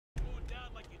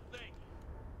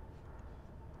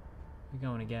We're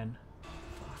going again.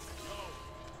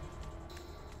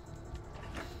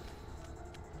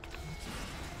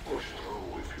 Push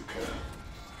through if you can.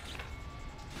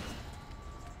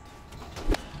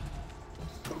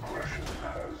 Aggression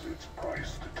has its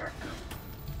price, Detective.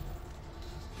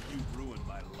 You ruined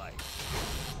my life.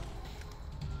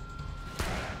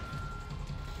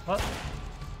 What?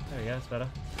 There we go, that's better.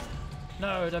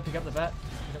 No, don't pick up the bat.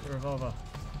 Pick up the revolver.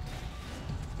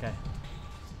 Okay.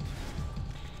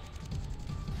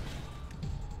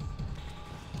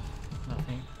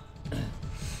 Nothing.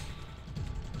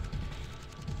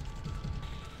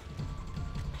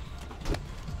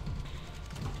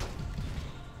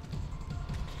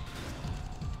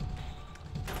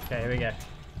 Okay, here we go.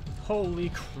 Holy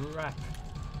crap.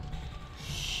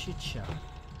 Shit ya.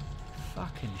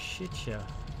 Fucking shit ya.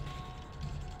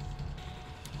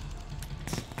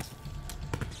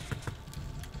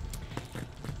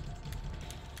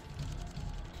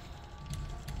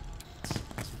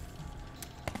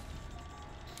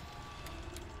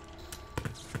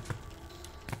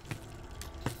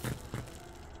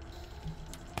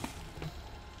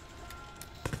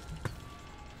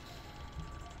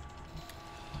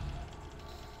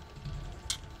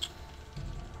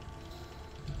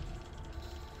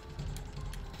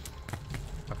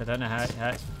 I don't know how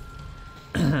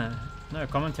no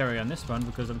commentary on this one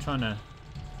because I'm trying to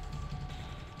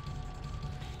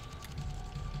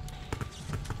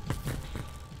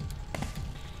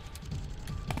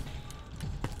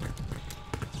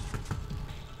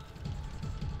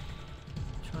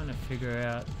figure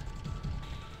out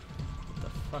what the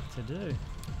fuck to do.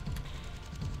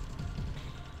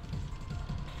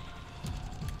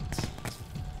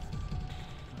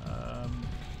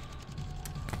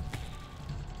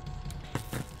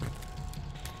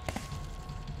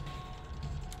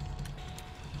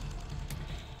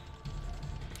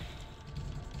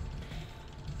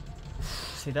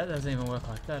 See, that doesn't even work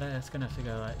like that, eh? It's gonna have to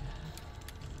go like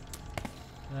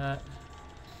that.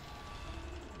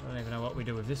 I don't even know what we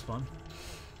do with this one.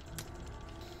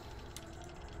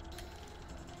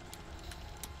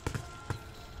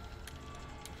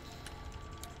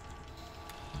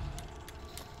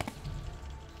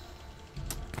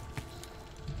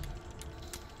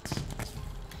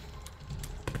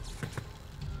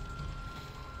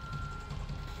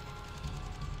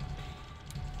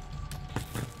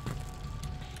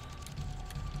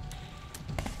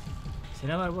 See,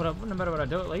 no matter what I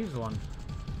do, it leaves one.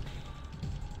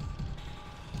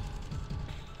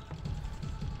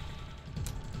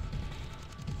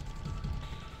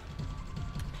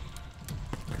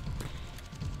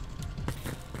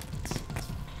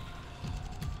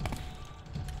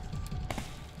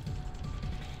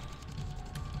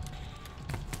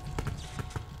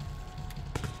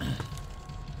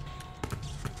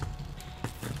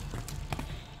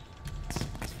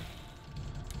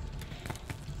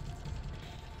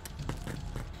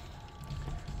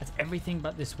 Everything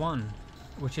but this one,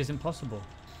 which is impossible.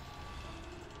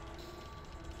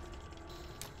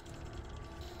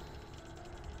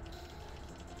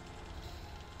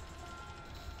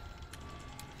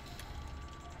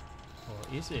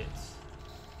 Or is it?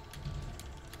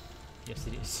 Yes,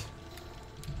 it is.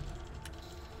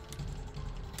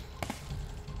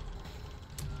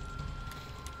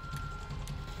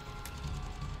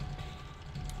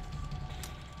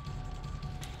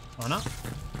 Oh no,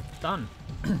 done.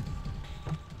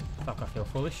 Fuck, I feel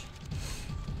foolish.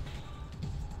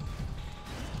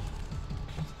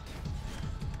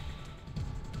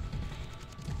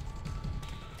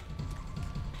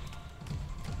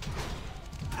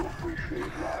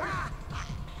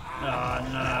 Oh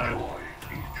no.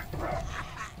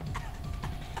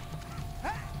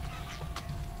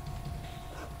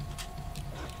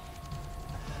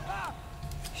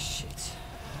 Shit.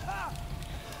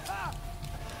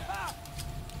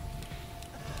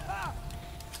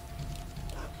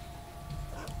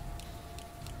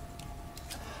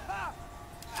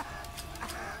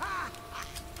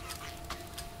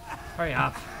 Hurry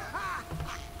up.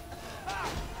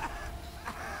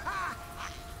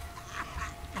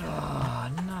 Oh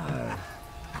no.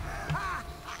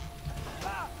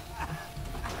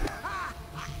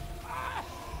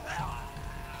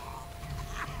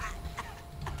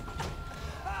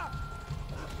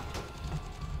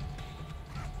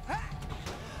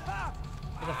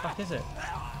 What the fuck is it?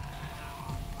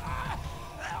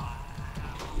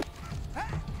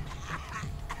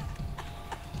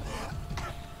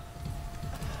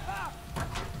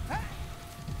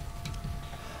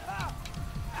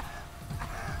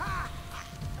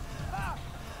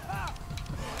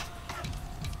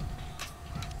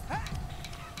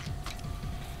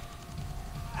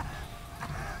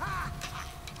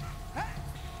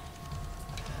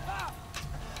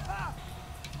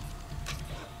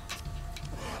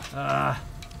 Ah.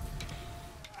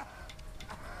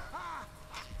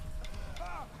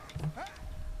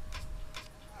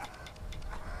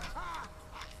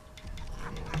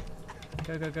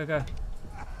 Go, go, go, go.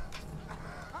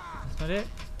 That's not it.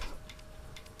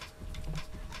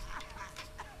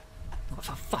 Oh,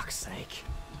 for fuck's sake.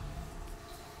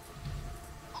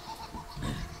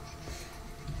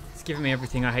 It's giving me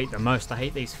everything I hate the most. I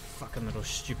hate these fucking little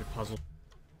stupid puzzles.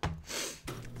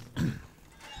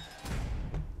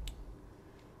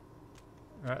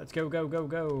 Alright, let's go, go, go,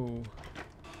 go.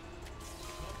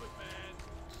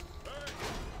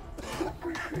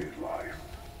 Appreciate life.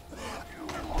 You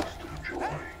must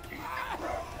enjoy each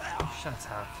breath. Shut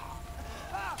up.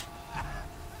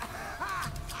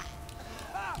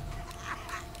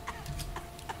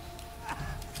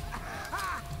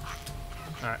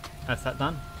 Alright, that's that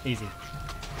done. Easy.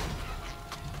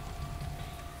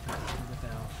 The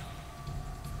valve.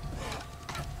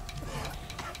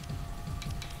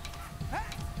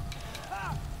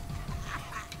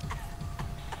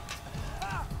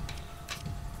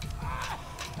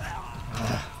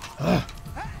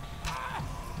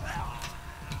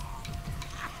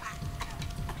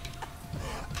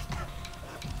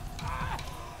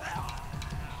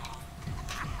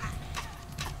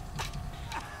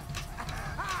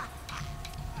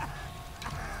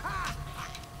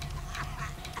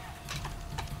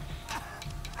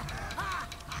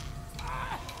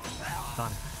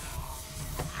 Done.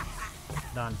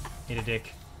 Done. Eat a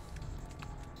dick.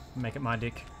 Make it my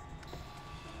dick.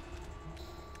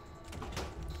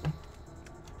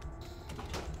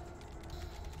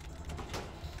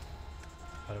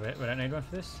 By the way, we don't need one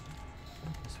for this.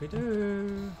 Yes, we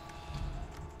do.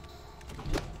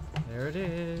 There it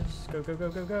is. Go, go, go,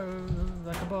 go, go.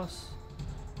 Like a boss.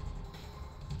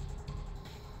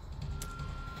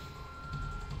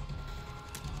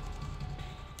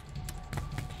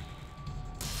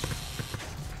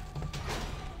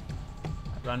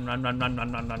 Run, run, run, run,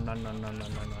 run, run, run, run, run, run, run,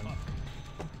 run, run.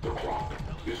 The clock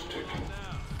is ticking.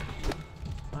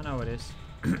 I know it is.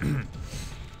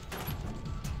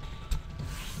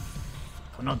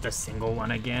 Oh, not the single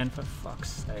one again, for fuck's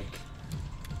sake.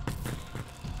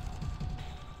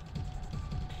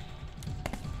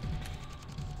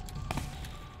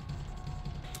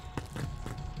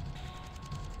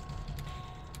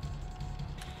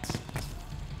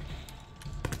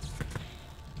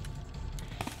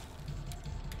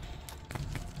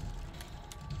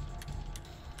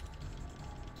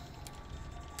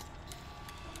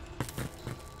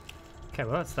 Okay,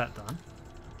 well that's that done.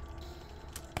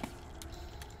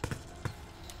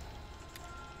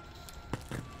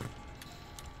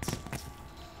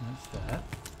 That's that.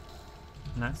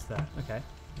 And that's that. Okay.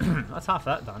 That's half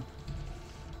that done.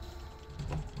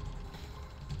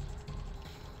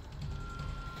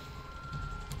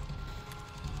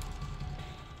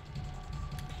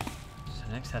 So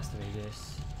next has to be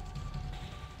this.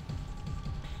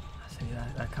 See,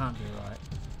 that can't be right.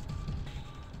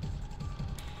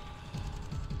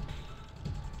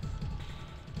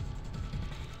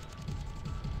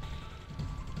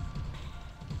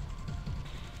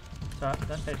 Sorry,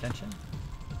 don't pay attention.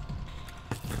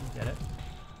 You get it.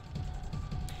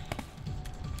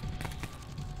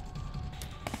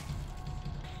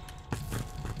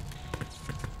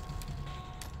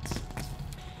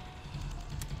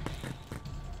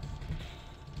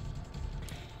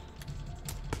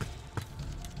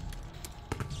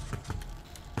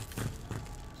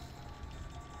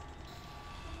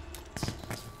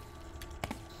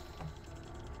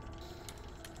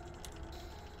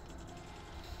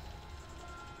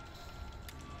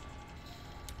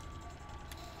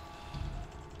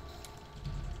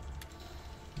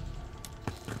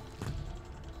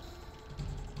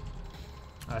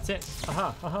 That's it.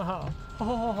 Aha, ha ha ha. Ho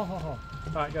ho ho ho ho ho.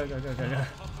 Alright, go, go, go, go, go.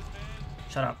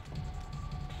 Shut up.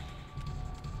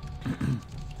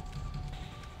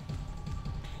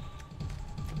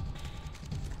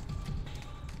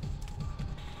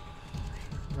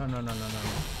 Run, run, run, run, run.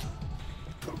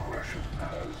 Aggression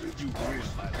has its You ruined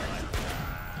my life.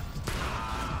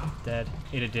 Dead.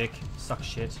 Eat a dick. Suck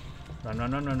shit. Run,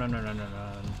 run, run, run, run, run, run, run,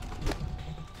 run.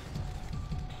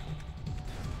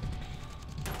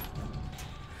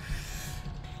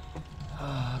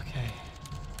 Okay.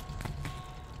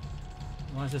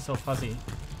 Why is this so fuzzy?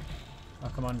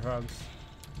 Like I'm on drugs.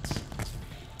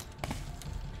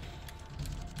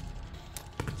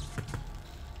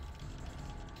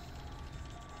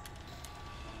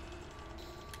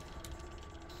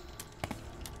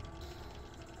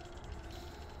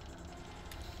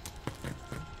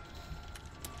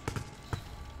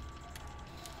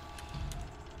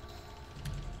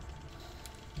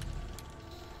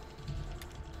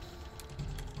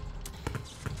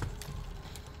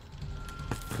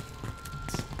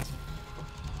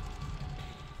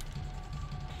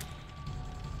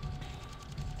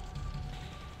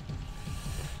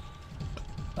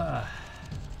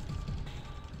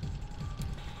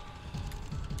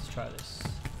 try this.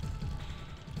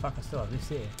 Fuck, I still have this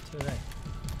here. Too late.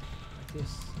 Like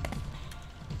this.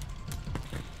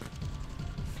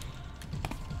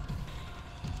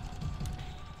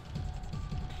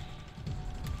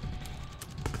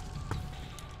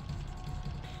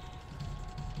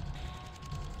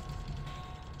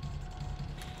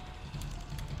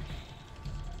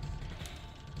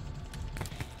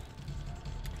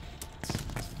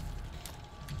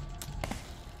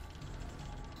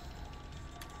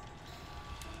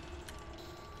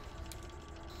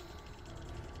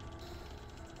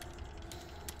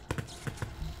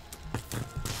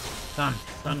 Done.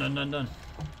 Done, done, done, done.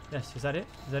 Yes, is that it?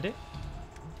 Is that it?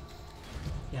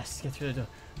 Yes, get through the door.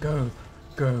 Go.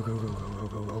 Go, go, go, go, go,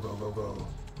 go, go, go, go, go.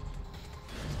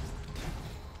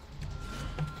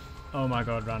 Oh my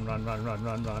god, run, run, run, run,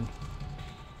 run, run.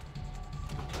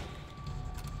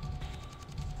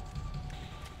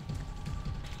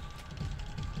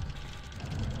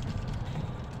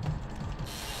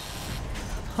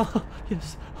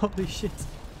 Yes, holy shit.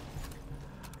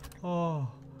 Oh.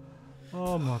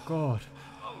 Oh my god.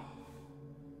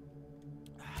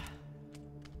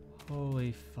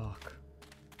 Holy fuck.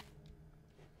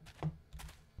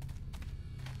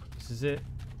 This is it.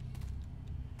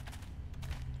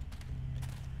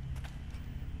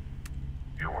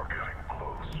 You are getting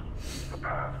close. The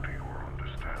path to your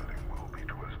understanding will be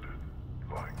twisted,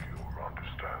 like your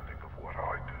understanding of what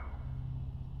I do.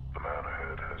 The man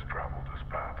ahead has traveled this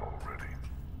path already.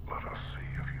 Let us see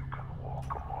if you can walk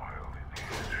a mile in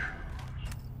his shoes.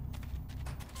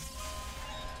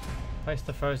 Place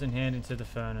the frozen hand into the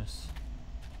furnace.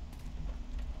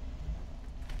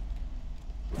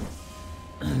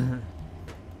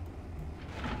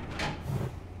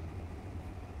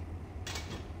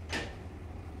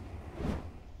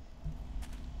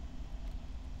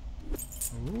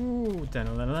 Ooh,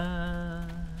 da-la-la-la.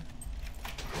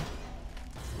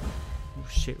 Oh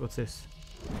shit, what's this?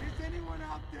 Is anyone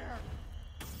out there?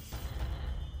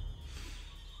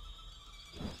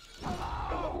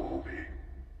 Hello, Obi.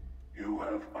 You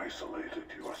have isolated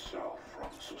yourself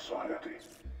from society,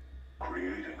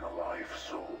 creating a life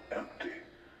so empty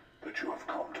that you have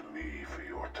come to me for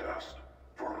your test.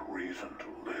 For a reason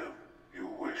to live, you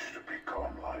wish to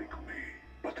become like me.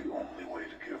 But the only way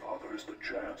to give others the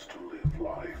chance to live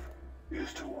life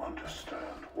is to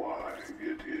understand why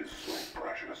it is so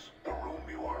precious. The room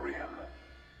you are in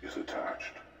is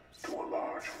attached to a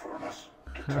large furnace.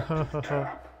 Detective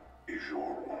Tapp is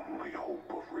your only hope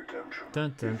of redemption.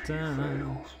 Dun, dun, If he dun.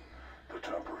 fails, the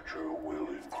temperature will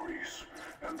increase,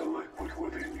 and the liquid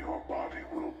within your body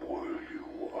will boil you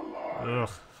alive. Ugh,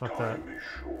 fuck that. Time is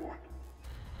short.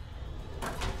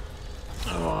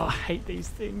 Oh, I hate these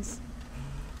things.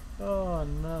 Oh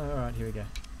no. Alright, here we go.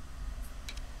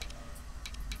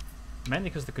 Mainly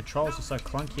because the controls are so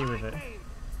clunky with it.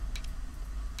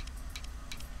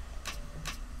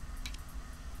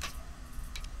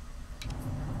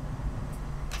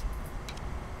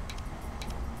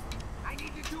 I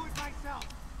need to do it myself.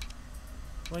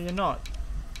 Well, you're not.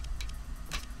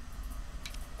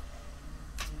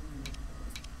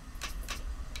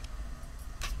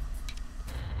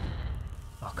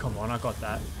 Oh, come on, I got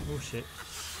that. Oh shit.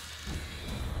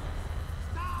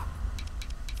 Stop!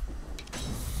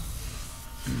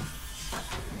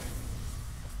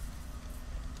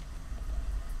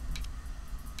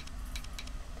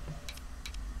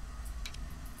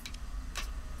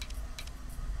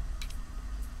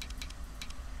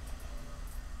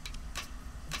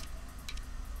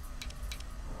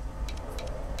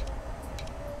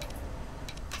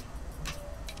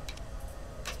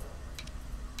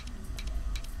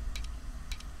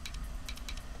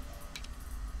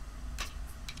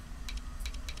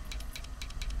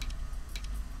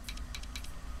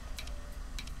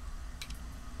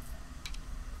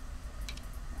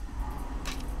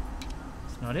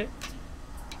 Not it.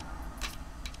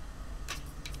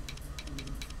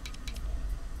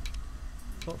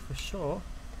 Thought for sure.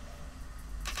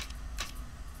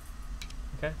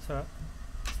 Okay, it's alright.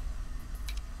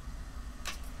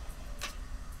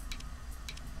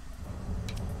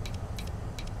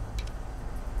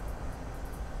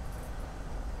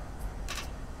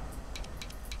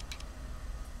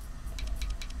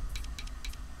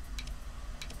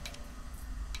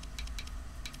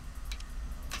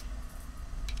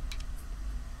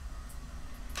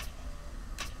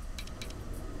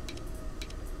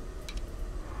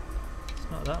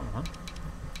 Not that one.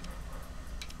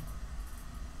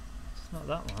 It's not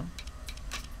that one.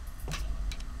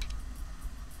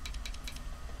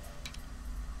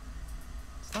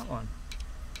 It's that one.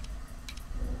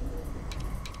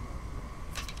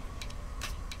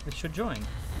 It should join.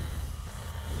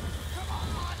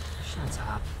 Shut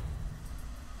up.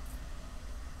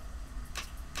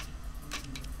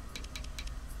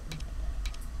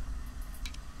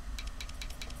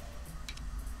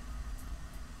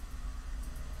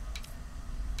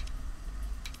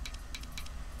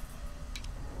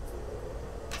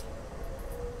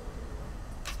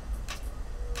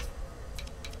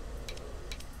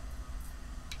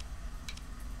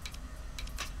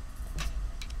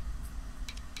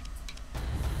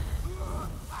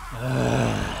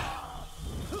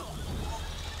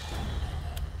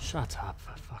 Shut up,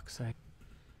 for fuck's sake.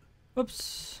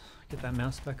 Oops. Get that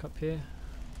mouse back up here.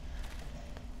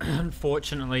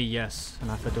 Unfortunately, yes.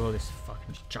 And I have to do all this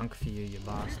fucking junk for you, you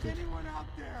bastard. Is anyone out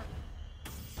there?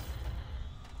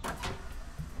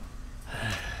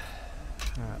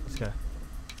 Alright, let's go.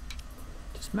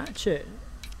 Just match it.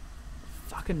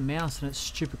 Fucking mouse and its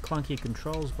stupid clunky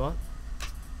controls, but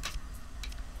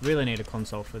really need a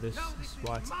console for this. That's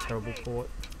why it's a terrible port.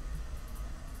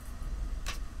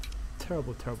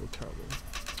 Terrible, terrible, terrible.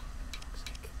 Fuck's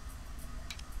sake.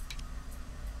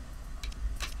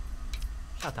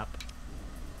 Shut up.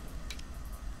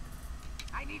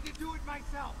 I need to do it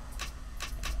myself.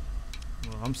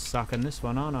 Well, I'm sucking this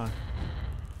one, aren't I?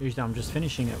 Usually I'm just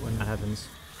finishing it when that happens.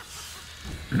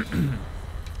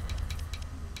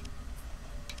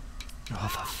 Oh,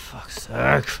 for fuck's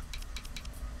sake.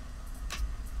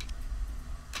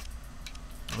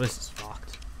 Well, this is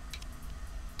fucked.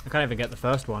 I can't even get the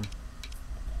first one.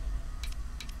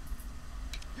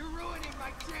 You're ruining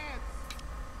my chance.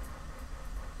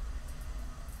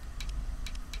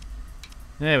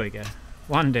 There we go.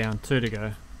 1 down, 2 to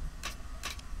go.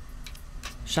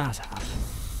 Shut up.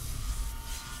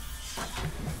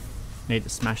 Need to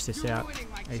smash this You're out ruining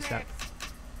my ASAP. chance.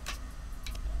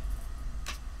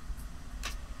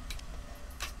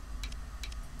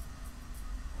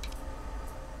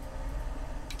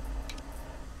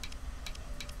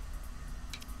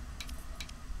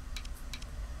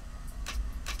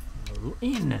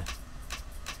 In. No,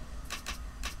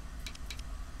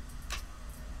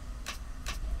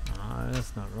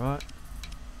 that's not right.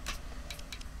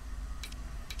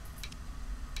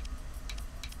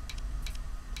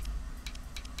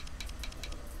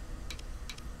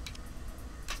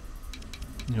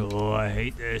 Oh, I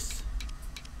hate this.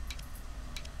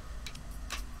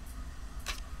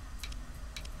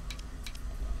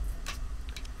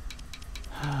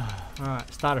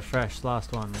 Alright, start afresh.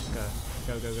 Last one. Let's go.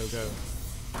 Go, go, go, go.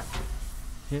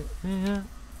 Hit me up.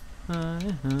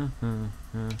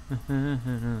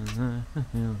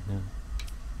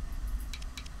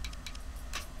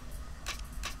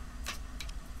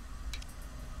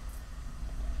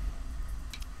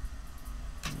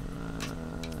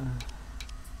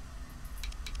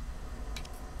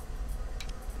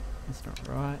 That's not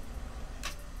right.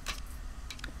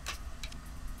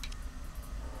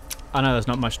 I know there's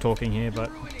not much talking here, but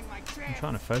I'm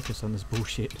trying to focus on this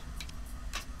bullshit.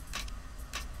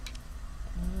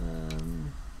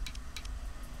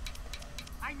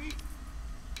 I need.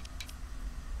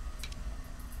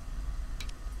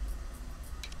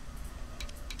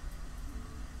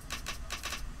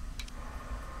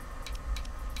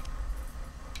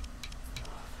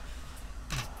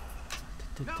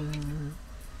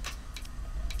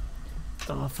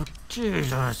 Oh, for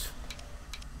Jesus!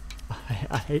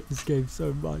 I hate this game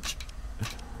so much.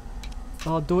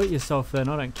 Oh, do it yourself then,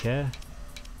 I don't care.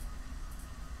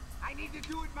 I need to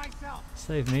do it myself.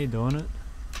 Save me doing it.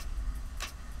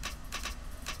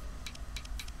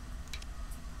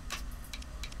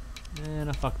 And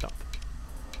I fucked up.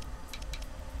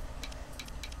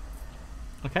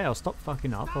 Okay, I'll stop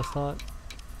fucking up. I'll start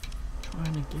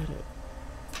trying to get it.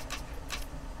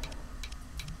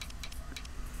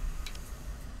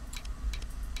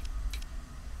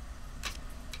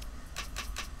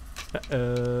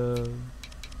 Uh-oh.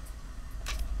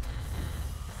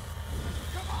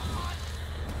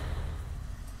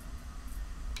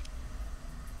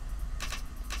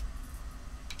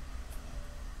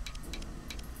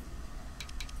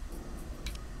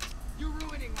 You're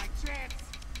ruining my chance.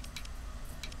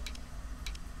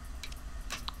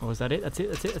 Oh, is that it? That's it,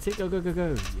 that's it, that's it. Go, go, go,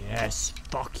 go. Yes,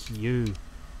 fuck you.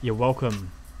 You're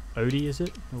welcome. Odie, is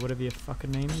it? Or whatever your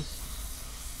fucking name is.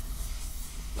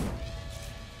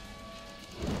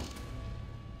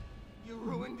 You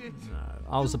ruined it. No,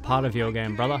 I was a part of your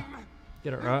game, brother.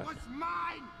 Get it right. It was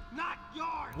mine, not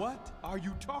yours. What are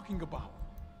you talking about?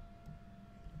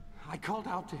 I called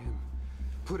out to him,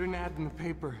 put an ad in the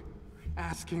paper,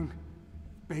 asking,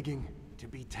 begging to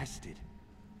be tested,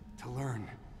 to learn.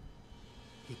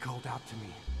 He called out to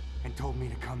me and told me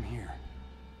to come here.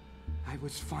 I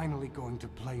was finally going to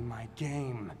play my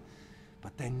game,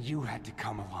 But then you had to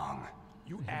come along.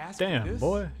 You asked for Damn, this?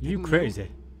 boy, you Didn't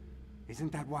crazy.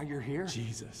 Isn't that why you're here?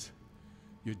 Jesus.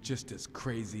 You're just as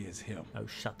crazy as him. Oh,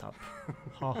 shut up.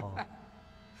 Ha ha.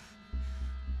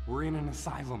 We're in an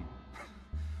asylum.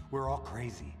 We're all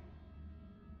crazy.